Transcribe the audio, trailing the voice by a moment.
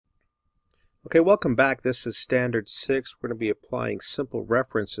Okay, welcome back. This is Standard 6. We're going to be applying simple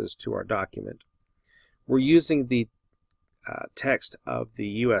references to our document. We're using the text of the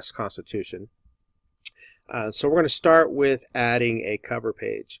U.S. Constitution. So we're going to start with adding a cover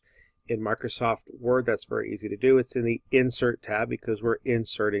page. In Microsoft Word, that's very easy to do. It's in the Insert tab because we're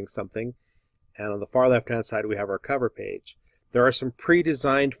inserting something. And on the far left-hand side, we have our cover page. There are some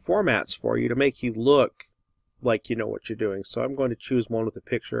pre-designed formats for you to make you look like you know what you're doing. So I'm going to choose one with a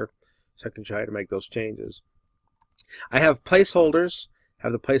picture, so I can try to make those changes. I have placeholders. I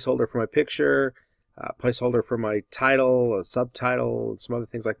have the placeholder for my picture, placeholder for my title, a subtitle, and some other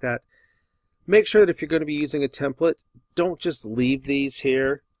things like that. Make sure that if you're going to be using a template, don't just leave these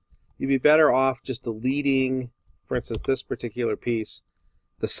here. You'd be better off just deleting, for instance, this particular piece,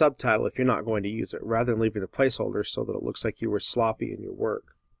 the subtitle, if you're not going to use it, rather than leaving the placeholder so that it looks like you were sloppy in your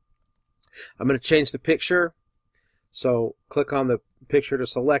work. I'm going to change the picture. So click on the picture to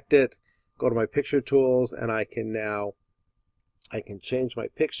select it, go to my picture tools, and I can change my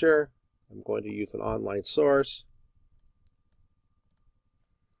picture. I'm going to use an online source.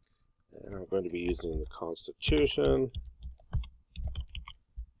 And I'm going to be using the Constitution.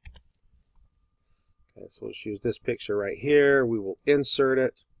 Okay, so we'll choose this picture right here. We will insert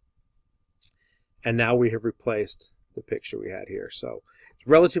it. And now we have replaced the picture we had here. So it's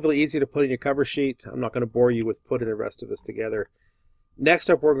relatively easy to put in your cover sheet. I'm not going to bore you with putting the rest of this together. Next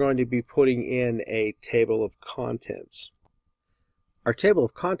up, we're going to be putting in a table of contents. Our table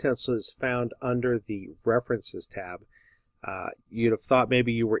of contents is found under the References tab. You'd have thought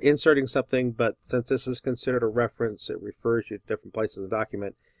maybe you were inserting something, but since this is considered a reference, it refers you to different places in the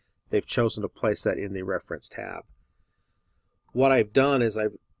document, they've chosen to place that in the Reference tab. What I've done is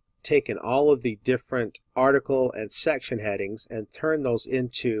I've taken all of the different article and section headings and turned those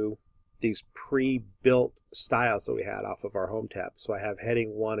into these pre-built styles that we had off of our Home tab. So I have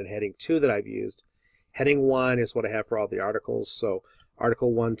heading 1 and heading 2 that I've used. Heading 1 is what I have for all the articles. So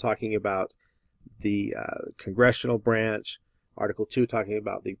Article 1 talking about the congressional branch, Article 2 talking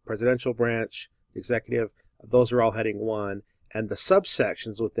about the presidential branch, the executive. Those are all heading 1, and the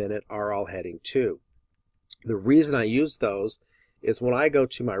subsections within it are all heading 2. The reason I use those is when I go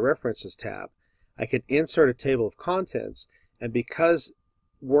to my References tab, I can insert a table of contents, and because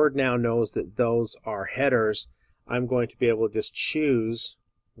Word now knows that those are headers, I'm going to be able to just choose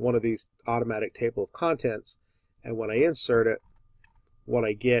one of these automatic table of contents, and when I insert it, what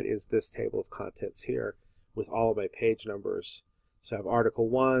I get is this table of contents here with all of my page numbers. So I have Article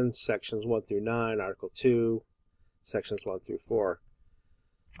 1, sections 1 through 9, Article 2, sections 1 through 4.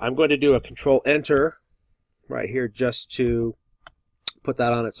 I'm going to do a Control-Enter right here just to put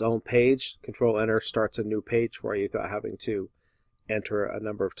that on its own page. Control-Enter starts a new page for you without having to enter a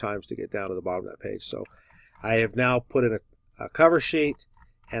number of times to get down to the bottom of that page. So I have now put in a cover sheet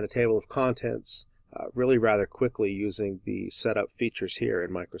and a table of contents really rather quickly using the setup features here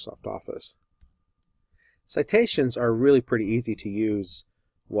in Microsoft Office. Citations are really pretty easy to use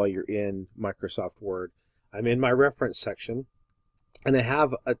while you're in Microsoft Word. I'm in my reference section, and I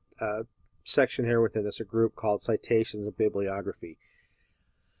have a section here within this, a group called Citations and Bibliography.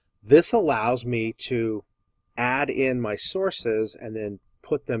 This allows me to add in my sources and then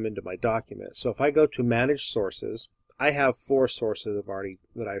put them into my document. So if I go to Manage Sources, I have 4 sources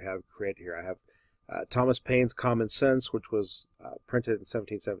that I have created here. I have Thomas Paine's Common Sense, which was printed in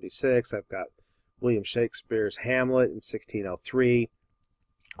 1776. I've got William Shakespeare's Hamlet in 1603.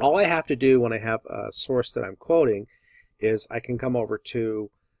 All I have to do when I have a source that I'm quoting is I can come over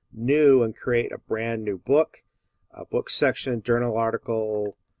to New and create a brand new book, a book section, journal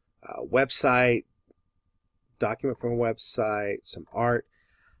article, website, document from a website, some art.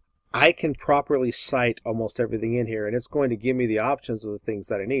 I can properly cite almost everything in here, and it's going to give me the options of the things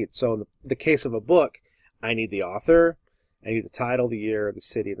that I need. So in the case of a book, I need the author, I need the title, the year, the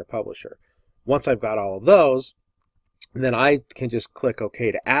city, and the publisher. Once I've got all of those, then I can just click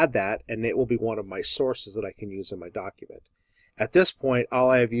OK to add that, and it will be one of my sources that I can use in my document. At this point,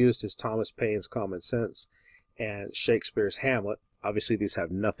 all I have used is Thomas Paine's Common Sense and Shakespeare's Hamlet. Obviously, these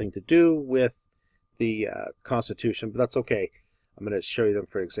have nothing to do with the Constitution, but that's okay. I'm going to show you them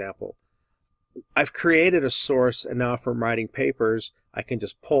for example. I've created a source, and now if I'm writing papers, I can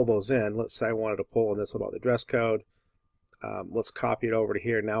just pull those in. Let's say I wanted to pull in this about the dress code. Let's copy it over to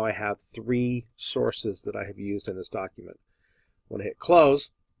here. Now I have 3 sources that I have used in this document. When I hit close,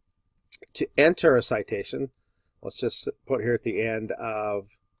 to enter a citation, let's just put here at the end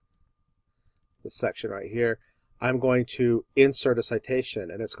of the section right here, I'm going to insert a citation,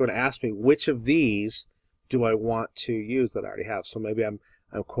 and it's going to ask me which of these do I want to use that I already have. So maybe I'm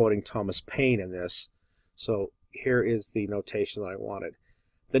quoting Thomas Paine in this. So here is the notation that I wanted.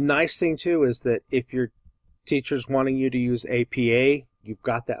 The nice thing too is that if your teacher's wanting you to use APA, you've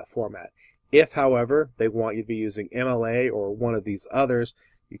got that format. If, however, they want you to be using MLA or one of these others,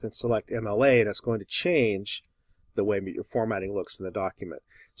 you can select MLA, and it's going to change the way your formatting looks in the document.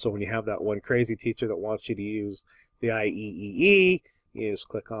 So when you have that one crazy teacher that wants you to use the IEEE, you just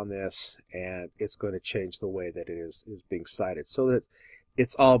click on this, and it's going to change the way that it is being cited, so that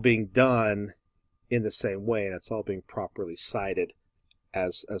it's all being done in the same way, and it's all being properly cited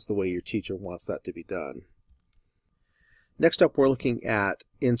as the way your teacher wants that to be done. Next up, we're looking at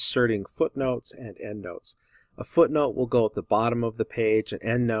inserting footnotes and endnotes. A footnote will go at the bottom of the page. An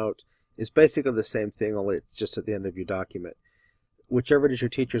endnote is basically the same thing, only it's just at the end of your document. Whichever it is your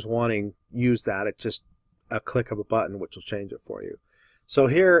teacher's wanting, use that. It's just a click of a button which will change it for you. So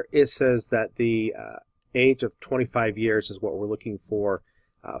here it says that the age of 25 years is what we're looking for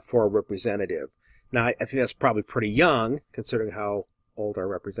a representative. Now, I think that's probably pretty young, considering how old our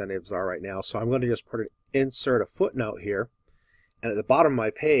representatives are right now. So I'm going to just insert a footnote here. And at the bottom of my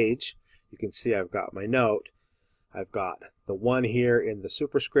page, you can see I've got my note. I've got the one here in the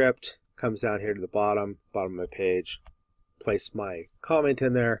superscript, comes down here to the bottom of my page. Place my comment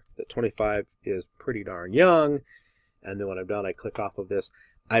in there that 25 is pretty darn young. And then when I'm done, I click off of this.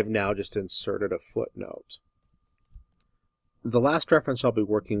 I've now just inserted a footnote. The last reference I'll be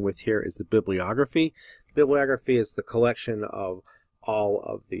working with here is the bibliography. Bibliography is the collection of all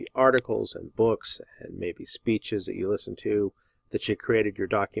of the articles and books and maybe speeches that you listen to that you created your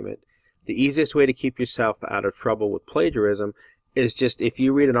document. The easiest way to keep yourself out of trouble with plagiarism is just, if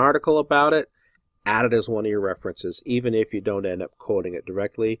you read an article about it, add it as one of your references, even if you don't end up quoting it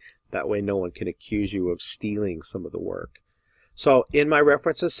directly. That way no one can accuse you of stealing some of the work. So in my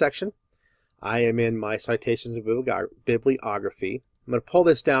references section, I am in my Citations and Bibliography. I'm going to pull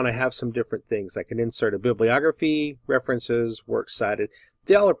this down. I have some different things. I can insert a bibliography, references, works cited.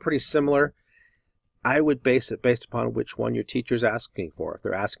 They all are pretty similar. I would base it based upon which one your teacher's asking for. If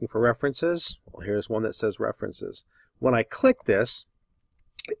they're asking for references, well, here's one that says references. When I click this,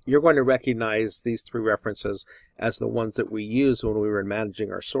 you're going to recognize these three references as the ones that we use when we were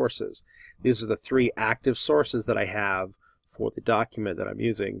managing our sources. These are the three active sources that I have for the document that I'm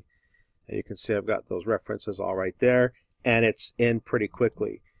using. And you can see I've got those references all right there, and it's in pretty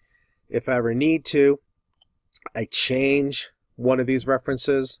quickly. If I ever need to, I change one of these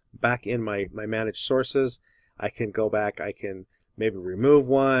references back in my managed sources. I can go back, I can maybe remove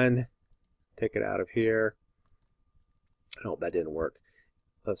one, take it out of here. Oh, that didn't work.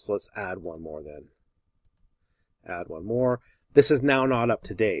 Let's add one more then. Add one more. This is now not up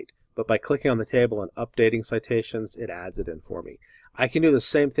to date, but by clicking on the table and updating citations, it adds it in for me. I can do the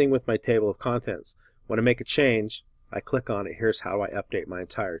same thing with my table of contents. When I make a change, I click on it. Here's how I update my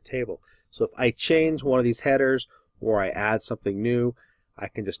entire table. So if I change one of these headers or I add something new, I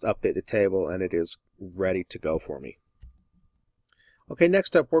can just update the table and it is ready to go for me. Okay,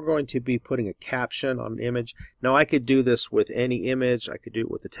 next up we're going to be putting a caption on an image. Now I could do this with any image. I could do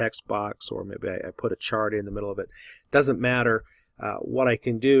it with a text box, or maybe I put a chart in the middle of it. Doesn't matter. What I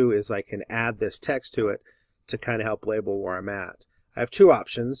can do is I can add this text to it to kind of help label where I'm at. I have two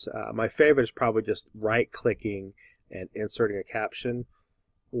options. My favorite is probably just right-clicking and inserting a caption,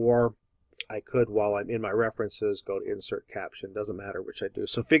 or I could, while I'm in my references, go to Insert Caption. Doesn't matter which I do.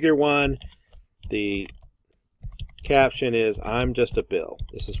 So figure one, the caption is I'm just a Bill.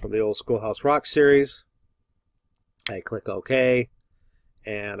 This is from the old Schoolhouse Rock series. I click OK,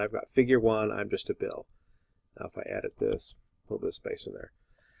 and I've got figure one, I'm just a Bill. Now if I edit this, a little bit of space in there.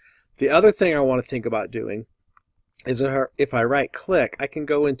 The other thing I want to think about doing is if I right click, I can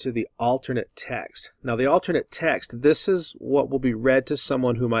go into the alternate text. Now the alternate text, this is what will be read to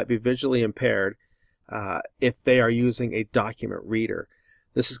someone who might be visually impaired if they are using a document reader.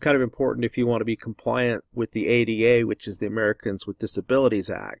 This is kind of important if you want to be compliant with the ADA, which is the Americans with Disabilities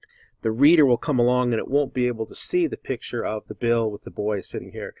Act. The reader will come along and it won't be able to see the picture of the bill with the boy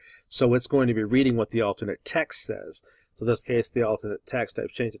sitting here. So it's going to be reading what the alternate text says. So in this case, the alternate text,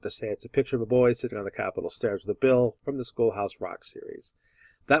 I've changed it to say it's a picture of a boy sitting on the Capitol stairs with a bill from the Schoolhouse Rock series.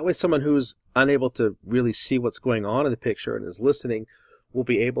 That way someone who's unable to really see what's going on in the picture and is listening will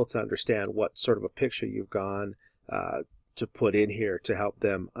be able to understand what sort of a picture you've gone to put in here to help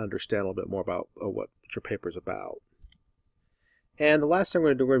them understand a little bit more about what your paper's about. And the last thing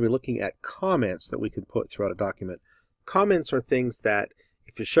we're going to be looking at comments that we can put throughout a document. Comments are things that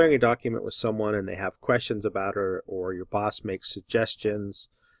if you're sharing a document with someone and they have questions about it, or your boss makes suggestions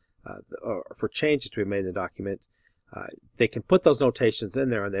for changes to be made in the document, they can put those notations in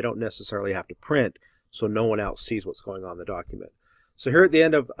there and they don't necessarily have to print so no one else sees what's going on in the document. So here at the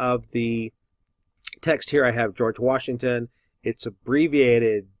end of the text here I have George Washington, it's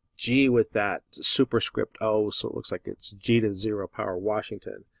abbreviated G with that superscript O, so it looks like it's G to the 0 power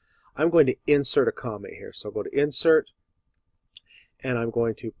Washington. I'm going to insert a comment here. So I'll go to Insert, and I'm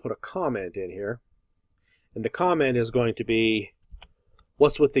going to put a comment in here. And the comment is going to be,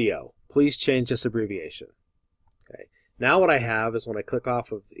 what's with the O? Please change this abbreviation. Okay. Now what I have is when I click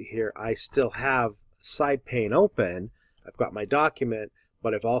off of here, I still have side pane open. I've got my document,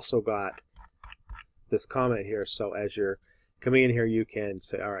 but I've also got this comment here. So as you're coming in here, you can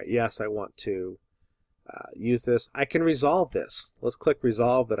say, all right, yes, I want to use this. I can resolve this. Let's click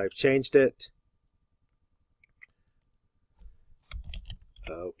Resolve that I've changed it.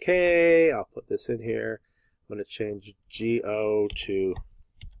 Okay, I'll put this in here. I'm going to change G-O to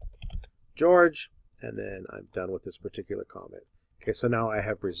George, and then I'm done with this particular comment. Okay, so now I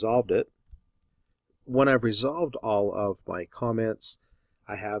have resolved it. When I've resolved all of my comments,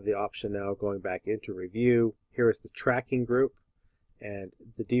 I have the option now going back into review. Here is the tracking group, and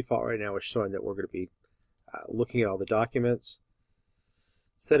the default right now is showing that we're going to be looking at all the documents.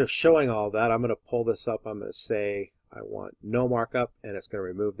 Instead of showing all that, I'm going to pull this up. I'm going to say I want no markup, and it's going to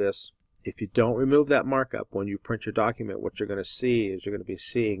remove this. If you don't remove that markup, when you print your document, what you're going to see is you're going to be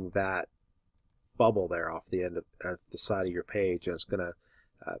seeing that bubble there off the end of the side of your page, and it's going to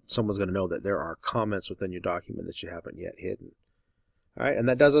someone's going to know that there are comments within your document that you haven't yet hidden. All right, and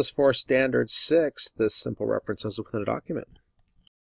that does us for Standard 6, this simple references within a document.